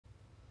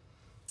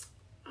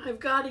I've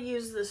got to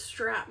use this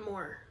strap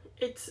more.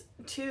 It's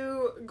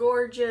too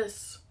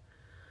gorgeous.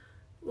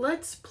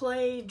 Let's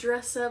play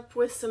dress up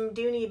with some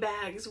Dooney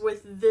bags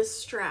with this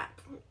strap.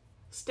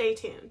 Stay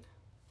tuned.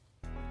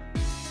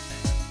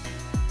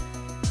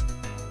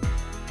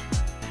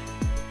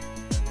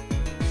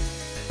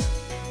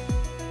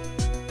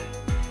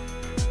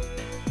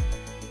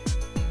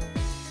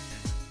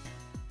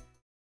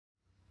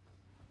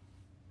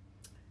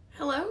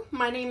 Hello,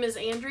 my name is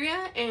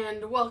Andrea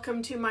and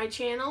welcome to my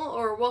channel,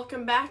 or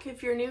welcome back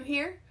if you're new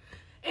here.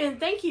 And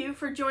thank you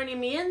for joining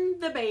me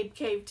in the Babe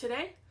Cave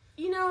today.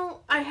 You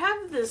know, I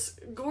have this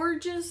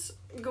gorgeous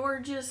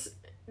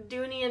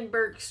Dooney and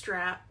Bourke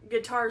strap,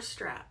 guitar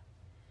strap.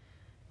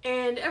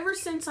 And ever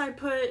since I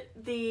put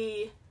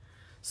the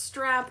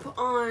strap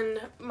on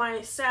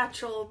my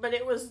satchel, but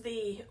it was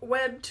the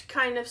webbed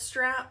kind of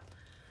strap,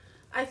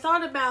 I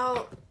thought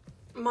about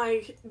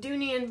my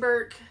Dooney and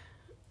Bourke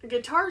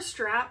guitar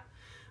strap,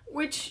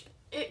 which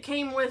it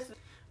came with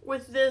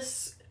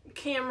this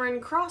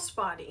Cameron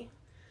crossbody.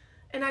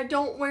 And I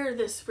don't wear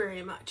this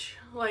very much.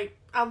 Like,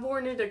 I've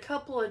worn it a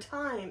couple of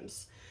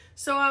times.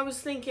 So I was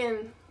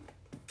thinking,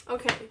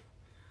 okay,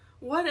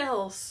 what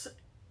else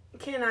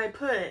can I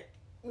put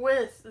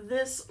with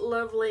this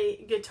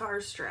lovely guitar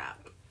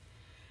strap?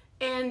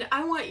 And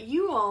I want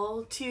you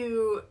all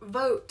to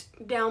vote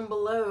down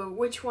below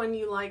which one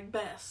you like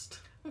best.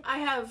 I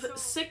have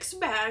 6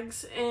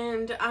 bags,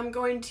 and I'm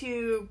going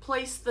to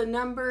place the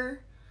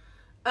number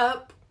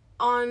up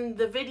on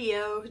the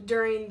video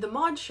during the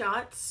mod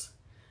shots,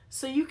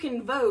 so you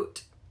can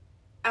vote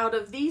out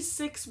of these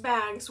 6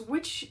 bags,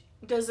 which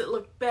does it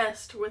look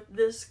best with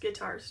this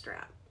guitar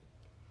strap.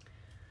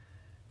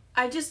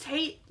 I just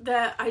hate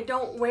that I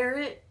don't wear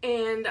it,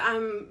 and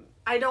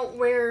I don't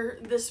wear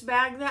this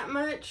bag that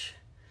much.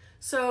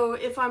 So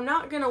if I'm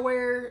not gonna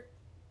wear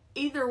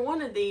either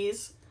one of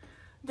these,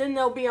 then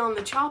they'll be on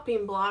the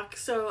chopping block,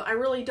 so I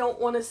really don't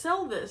want to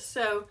sell this.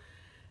 So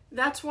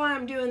that's why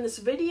I'm doing this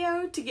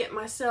video, to get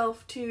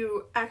myself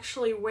to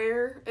actually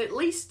wear at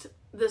least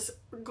this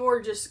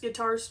gorgeous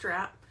guitar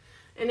strap.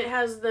 And it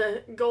has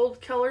the gold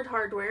colored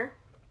hardware.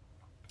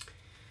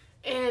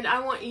 And I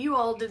want you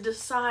all to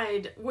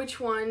decide which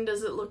one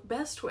does it look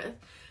best with.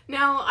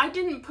 Now, I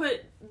didn't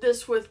put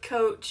this with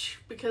Coach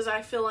because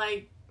I feel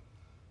like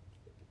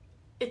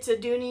it's a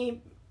Dooney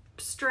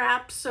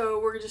strap, so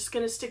we're just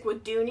gonna stick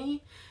with Dooney.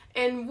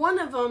 And one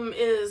of them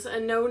is a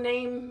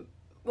no-name,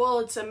 well,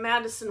 it's a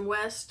Madison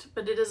West,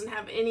 but it doesn't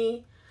have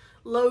any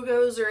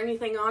logos or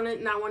anything on it,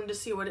 and I wanted to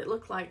see what it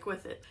looked like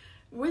with it.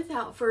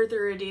 Without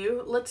further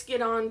ado, let's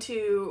get on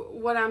to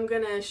what I'm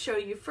gonna show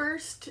you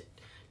first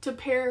to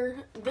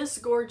pair this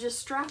gorgeous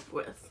strap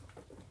with.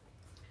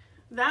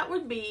 That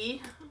would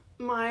be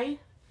my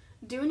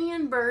Dooney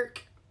and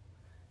Bourke.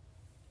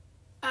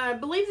 I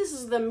believe this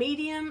is the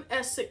medium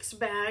Essex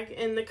bag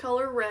in the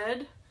color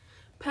red.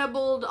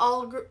 Pebbled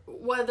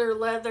all-weather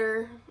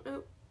leather.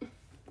 Oh.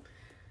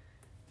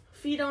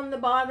 Feet on the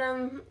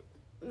bottom.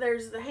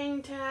 There's the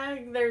hang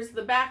tag. There's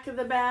the back of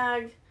the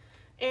bag.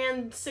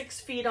 And 6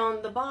 feet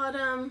on the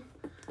bottom.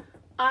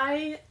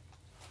 I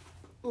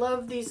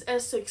love these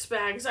Essex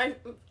bags.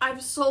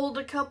 I've sold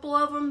a couple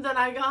of them that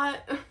I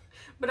got,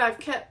 but I've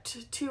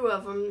kept 2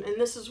 of them, and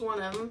this is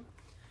one of them.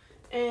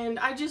 And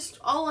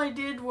all I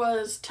did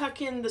was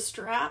tuck in the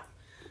strap,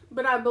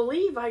 but I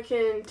believe I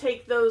can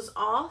take those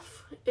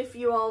off if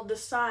you all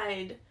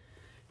decide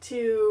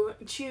to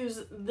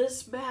choose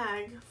this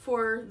bag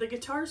for the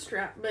guitar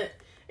strap. But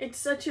it's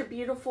such a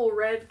beautiful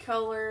red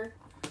color.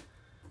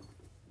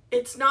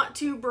 It's not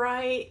too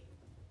bright.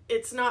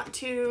 It's not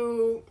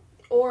too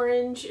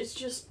orange.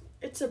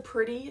 It's a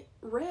pretty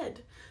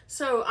red.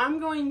 So I'm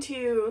going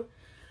to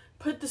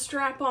put the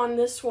strap on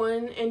this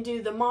one and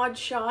do the mod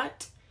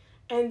shot.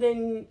 And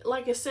then,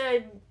 like I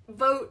said,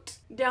 vote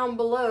down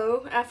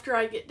below after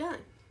I get done.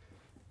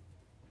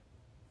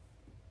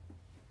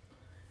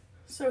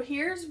 So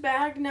here's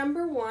bag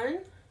number 1,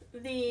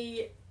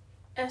 the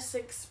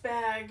Essex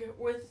bag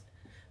with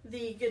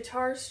the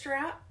guitar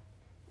strap.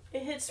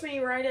 It hits me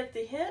right at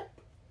the hip.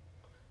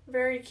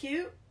 Very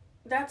cute.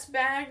 That's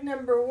bag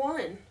number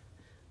 1,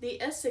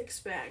 the Essex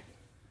bag.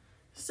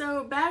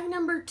 So bag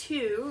number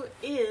 2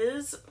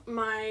 is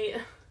my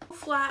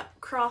Flap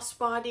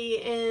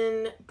Crossbody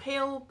in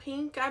pale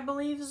pink, I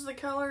believe is the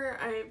color.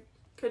 I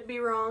could be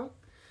wrong,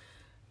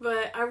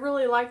 but I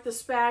really like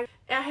this bag.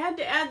 I had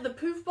to add the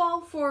poof ball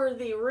for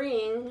the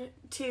ring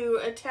to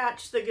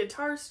attach the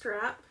guitar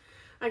strap.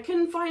 I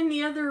couldn't find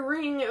the other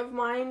ring of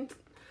mine.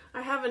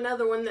 I have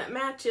another one that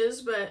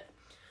matches, but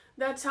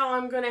that's how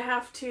I'm going to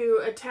have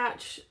to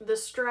attach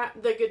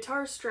the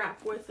guitar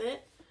strap with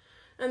it.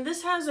 And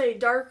this has a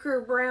darker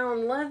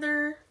brown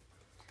leather,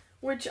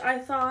 which I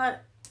thought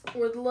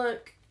would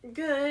look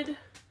good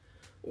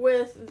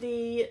with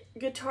the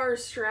guitar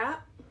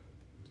strap.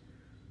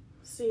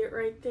 See it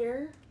right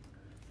there.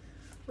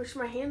 Wish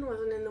my hand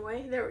wasn't in the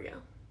way. There we go.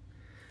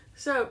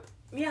 So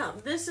yeah,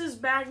 this is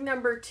bag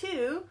number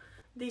 2,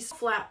 the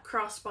Flap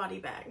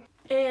Crossbody bag.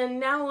 And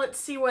now let's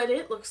see what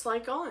it looks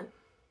like on.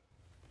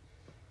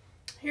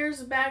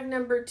 Here's bag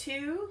number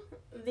 2,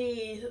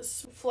 the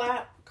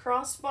Flap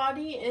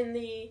Crossbody in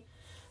the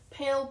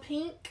pale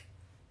pink.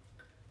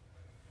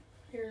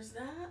 Here's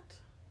that.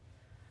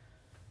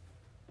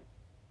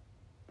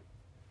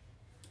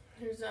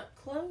 Here's up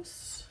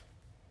close.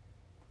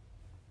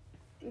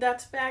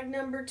 That's bag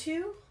number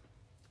 2.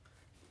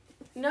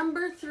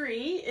 Number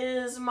 3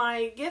 is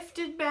my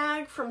gifted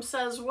bag from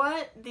Says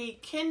What, the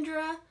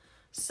Kendra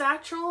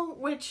satchel,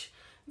 which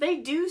they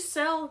do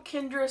sell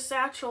Kendra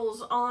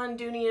satchels on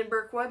Dooney and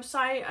Bourke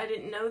website. I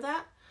didn't know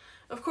that.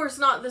 Of course,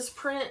 not this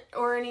print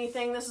or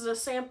anything. This is a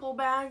sample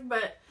bag,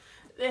 but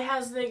it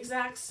has the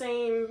exact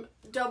same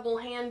double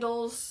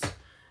handles,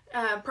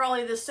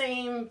 probably the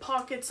same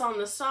pockets on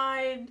the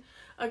side.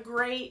 A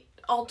great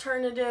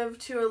alternative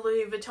to a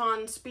Louis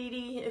Vuitton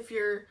Speedy if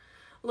you're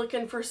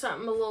looking for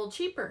something a little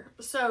cheaper.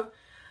 So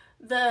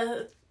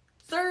the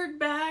third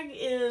bag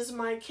is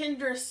my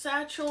Kendra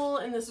satchel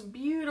in this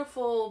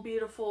beautiful,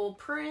 beautiful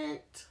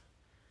print.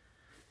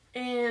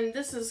 And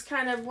this is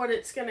kind of what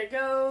it's gonna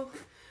go.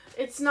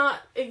 It's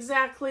not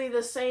exactly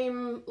the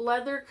same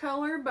leather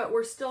color, but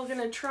we're still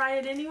gonna try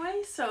it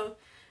anyway. So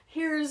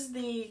here's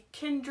the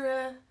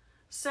Kendra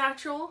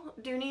satchel,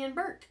 Dooney and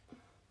Bourke.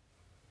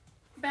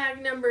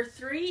 Bag number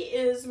 3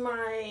 is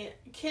my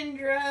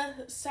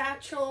Kendra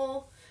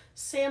satchel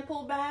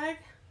sample bag.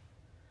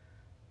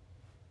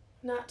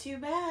 Not too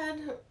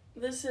bad.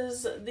 This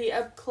is the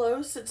up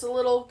close. It's a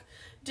little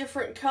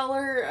different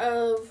color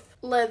of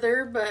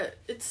leather, but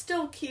it's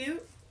still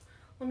cute.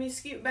 Let me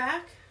scoot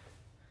back.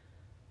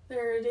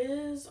 There it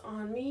is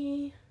on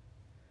me.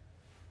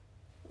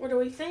 What do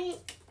we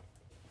think?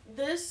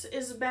 This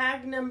is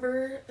bag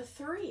number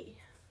 3.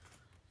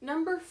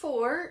 Number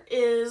 4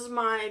 is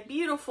my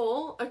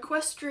beautiful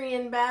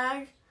Equestrian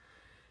bag,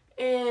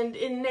 and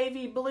in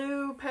navy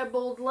blue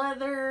pebbled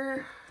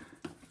leather.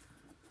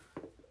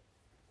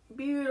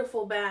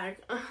 Beautiful bag.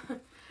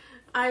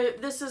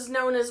 This is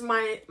known as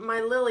my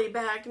Lily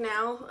bag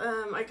now.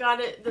 I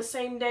got it the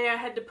same day I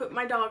had to put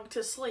my dog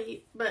to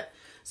sleep, but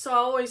so I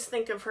always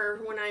think of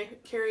her when I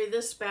carry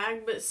this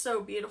bag, but it's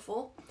so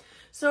beautiful.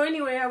 So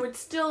anyway, I would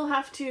still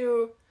have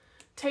to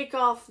take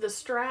off the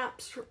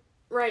straps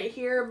right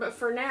here, but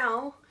for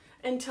now,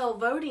 until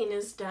voting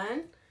is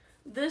done,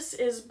 this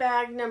is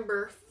bag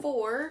number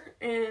 4,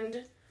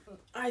 and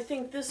I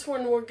think this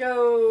one will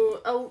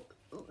go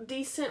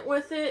decent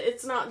with it.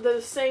 It's not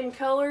the same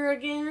color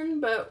again,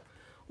 but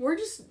we're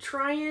just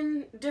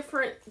trying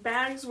different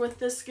bags with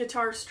this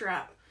guitar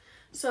strap.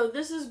 So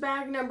this is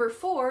bag number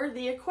 4,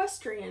 the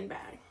Equestrian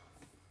bag.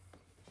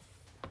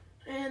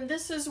 And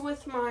this is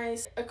with my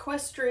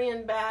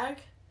Equestrian bag.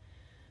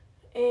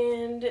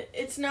 And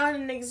it's not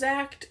an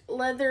exact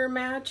leather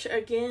match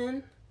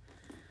again,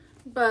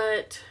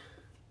 but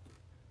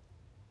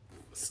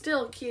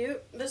still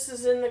cute. This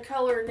is in the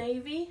color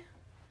navy.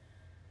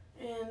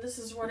 And this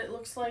is what it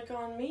looks like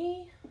on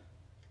me.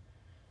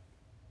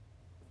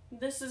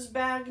 This is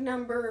bag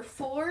number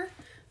 4,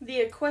 the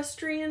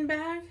Equestrian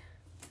bag.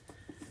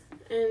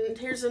 And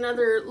here's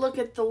another look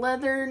at the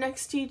leather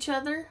next to each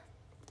other.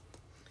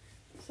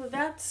 So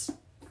that's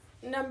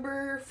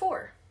number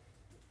 4.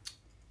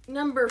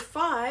 Number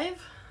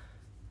 5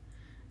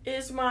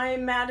 is my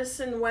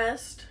Madison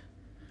West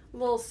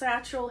little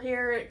satchel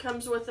here. It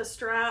comes with a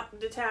strap,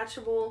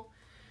 detachable,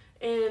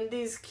 and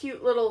these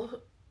cute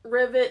little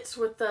rivets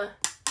with the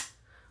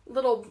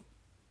little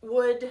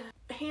wood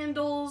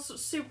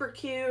handles. Super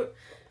cute.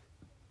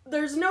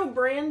 There's no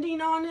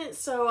branding on it,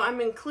 so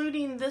I'm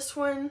including this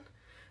one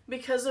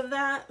because of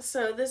that.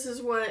 So this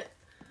is what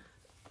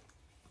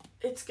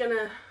it's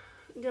gonna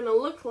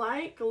look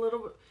like a little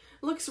bit.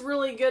 Looks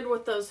really good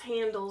with those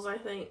handles, I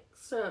think.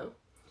 So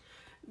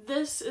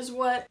this is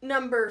what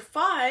number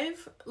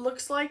 5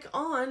 looks like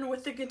on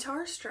with the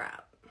guitar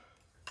strap.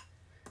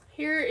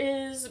 Here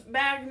is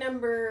bag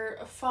number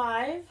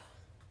 5.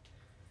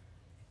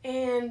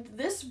 And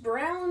this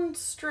brown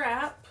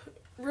strap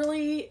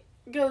really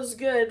goes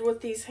good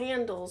with these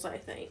handles, I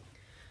think.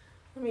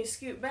 Let me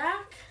scoot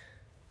back.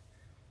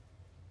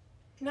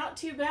 Not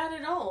too bad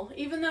at all.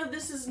 Even though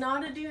this is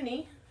not a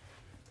Dooney,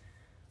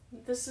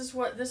 this is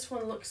what this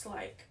one looks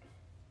like.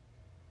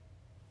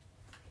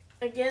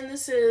 Again,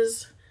 this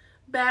is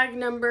bag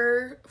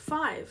number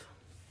 5.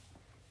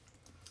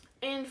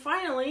 And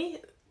finally,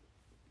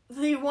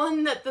 the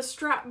one that the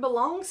strap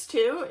belongs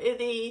to,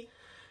 the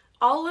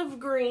olive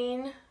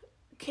green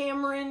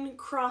Cameron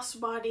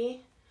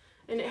crossbody,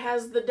 and it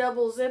has the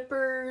double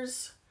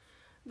zippers.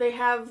 They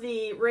have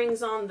the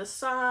rings on the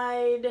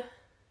side.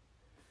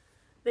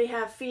 They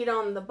have feet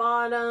on the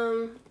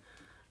bottom.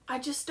 I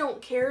just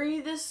don't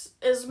carry this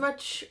as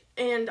much,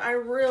 and I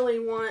really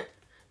want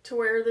to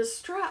wear this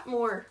strap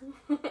more.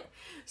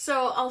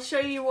 So I'll show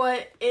you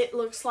what it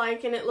looks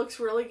like, and it looks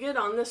really good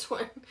on this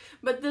one.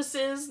 But this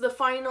is the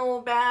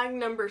final bag,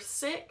 number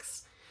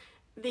 6,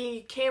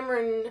 the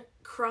Cameron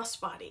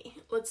crossbody.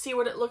 Let's see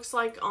what it looks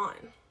like on.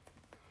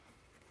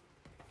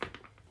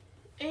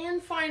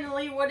 And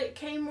finally, what it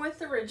came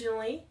with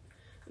originally,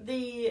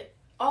 the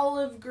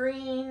olive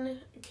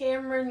green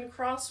Cameron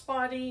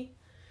crossbody.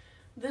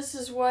 this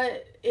is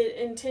what it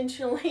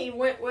intentionally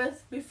went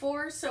with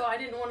before, so I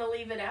didn't want to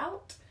leave it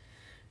out.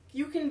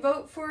 You can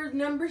vote for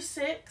number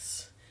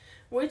 6,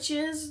 which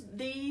is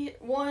the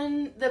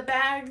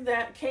bag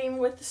that came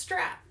with the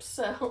strap.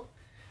 So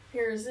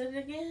here's it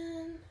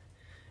again.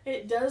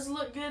 It does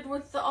look good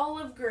with the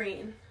olive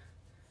green.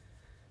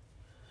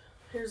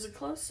 Here's a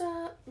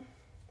close-up.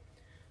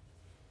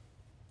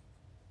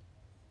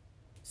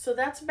 So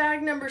that's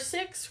bag number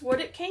 6, what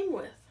it came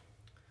with.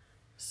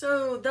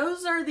 So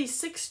those are the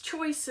 6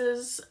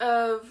 choices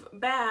of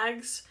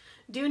bags,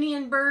 Dooney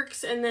and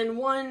Bourke's, and then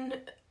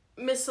one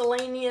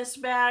miscellaneous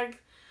bag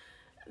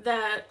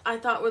that I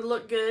thought would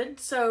look good.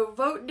 So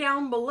vote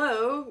down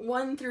below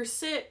 1 through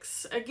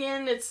 6.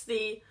 Again, it's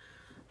the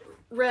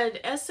Red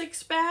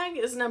Essex bag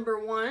is number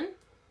 1.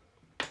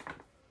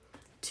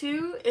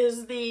 2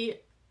 is the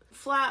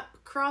Flap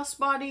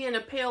Crossbody in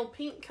a pale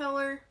pink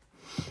color.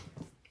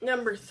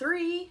 Number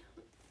 3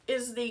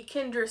 is the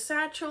Kendra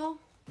satchel.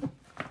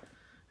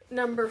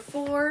 Number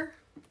 4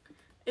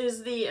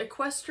 is the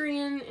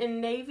Equestrian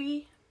in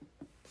navy.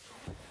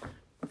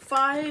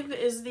 5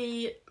 is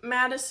the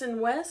Madison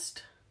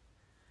West.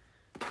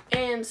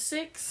 And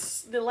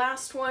 6, the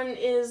last one,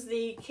 is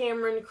the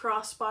Cameron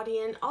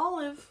Crossbody in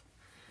olive.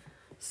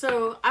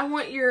 So I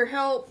want your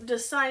help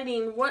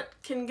deciding what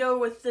can go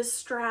with this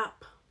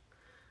strap.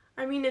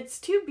 I mean, it's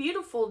too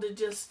beautiful to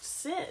just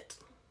sit.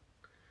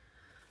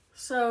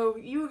 So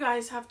you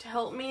guys have to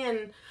help me,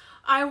 and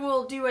I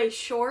will do a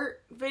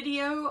short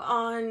video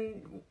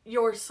on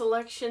your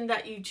selection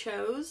that you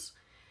chose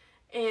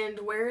and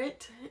wear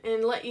it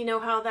and let you know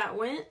how that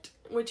went,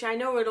 which I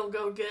know it'll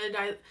go good.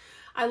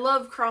 I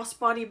love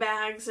crossbody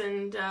bags,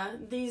 and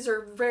these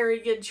are very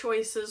good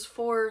choices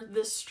for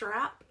this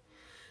strap.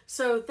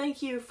 So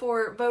thank you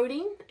for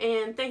voting,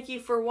 and thank you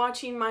for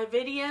watching my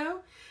video.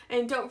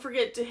 And don't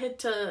forget to hit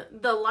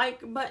the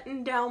like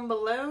button down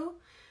below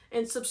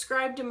and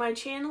subscribe to my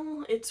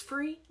channel. It's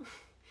free.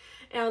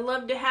 And I'd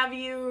love to have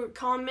you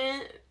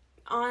comment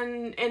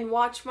on and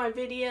watch my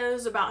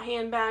videos about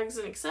handbags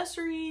and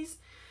accessories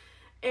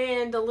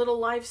and a little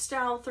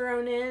lifestyle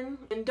thrown in.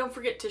 And don't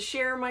forget to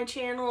share my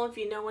channel. If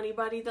you know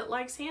anybody that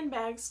likes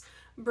handbags,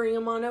 bring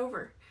them on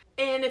over.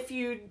 And if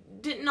you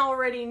didn't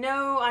already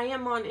know, I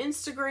am on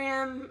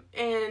Instagram,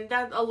 and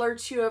that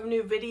alerts you of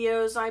new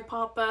videos I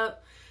pop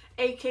up.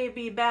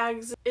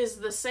 AKBBags is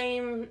the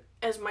same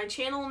as my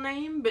channel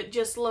name, but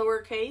just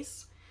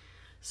lowercase.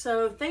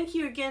 So thank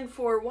you again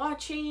for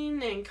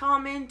watching and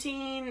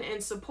commenting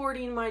and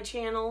supporting my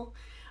channel.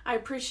 I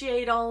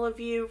appreciate all of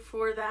you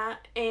for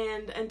that.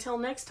 And until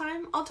next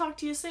time, I'll talk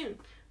to you soon.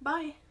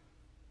 Bye.